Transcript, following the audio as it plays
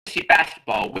Fantasy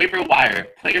Basketball Waiver Wire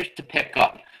Players to Pick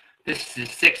Up. This is the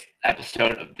sixth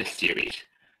episode of this series.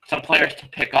 Some players to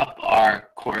pick up are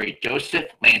Cory Joseph,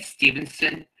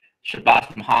 Stephenson,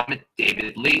 Shabazz Muhammad,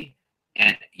 David Lee,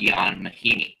 and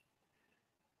Mahinmi.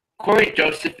 Cory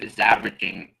Joseph is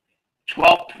averaging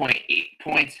 12.8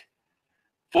 points,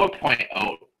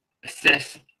 4.0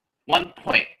 assists,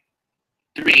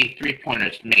 1.3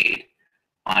 three-pointers made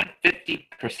on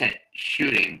 50%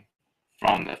 shooting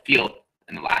from the field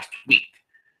in the last week.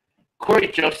 Cory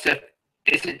Joseph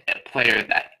isn't a player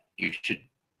that you should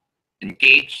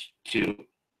engage to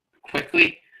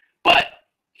quickly, but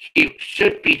he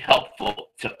should be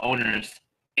helpful to owners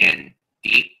in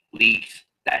deep leagues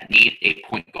that need a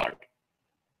point guard.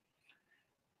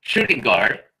 Shooting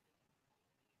guard,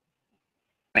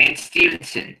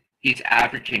 Stephenson. He's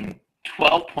averaging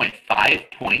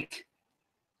 12.5 points,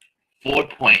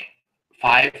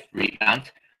 4.5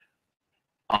 rebounds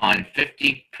on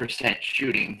 50%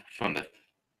 shooting from the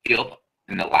field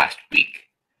in the last week.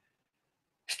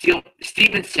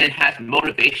 Stephenson has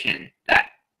motivation that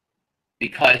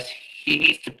because he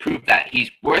needs to prove that he's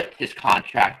worth his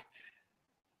contract,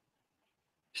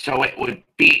 so it would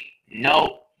be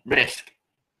no risk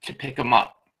to pick him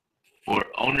up for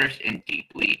owners in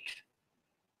deep leagues.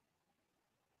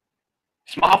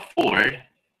 Small forward,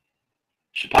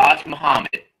 Shabazz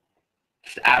Muhammad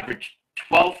has averaged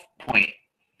 12.6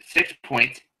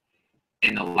 points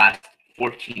in the last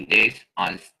 14 days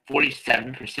on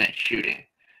 47% shooting.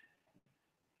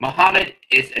 Muhammad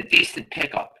is a decent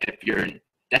pickup if you're in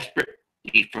desperate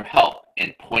need for help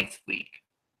in points league.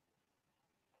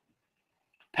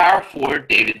 Power forward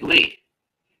David Lee.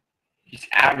 He's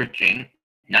averaging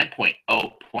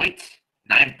 9.0 points,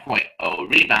 9.0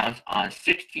 rebounds on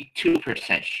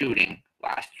 62% shooting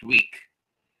last week.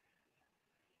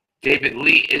 David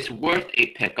Lee is worth a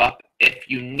pickup if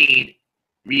you need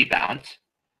rebounds.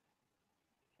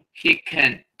 He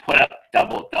can put up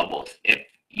double-doubles if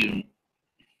you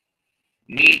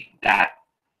need that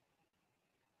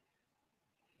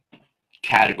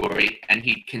category, and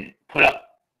he can put up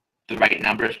the right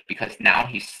numbers because now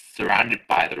he's surrounded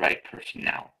by the right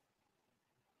personnel.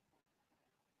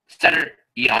 Center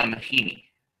Mahinmi.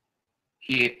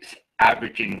 He is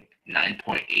averaging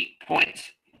 9.8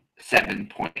 points,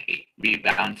 7.8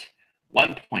 rebounds,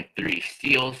 1.3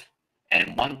 steals,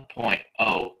 and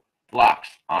 1.0 blocks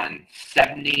on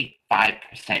 75%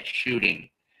 shooting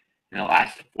in the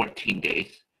last 14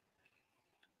 days.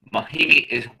 Mahinmi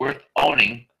is worth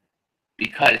owning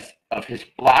because of his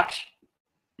blocks,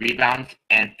 rebounds,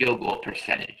 and field goal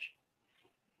percentage.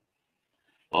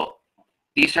 Well,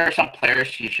 these are some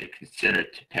players you should consider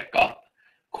to pick up: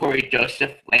 Cory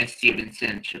Joseph,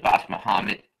 Stephenson, Shabazz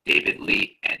Muhammad, David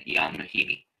Lee, and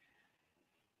Mahinmi.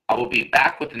 I will be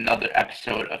back with another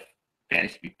episode of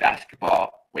Fantasy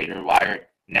Basketball Waiver Wire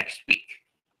next week.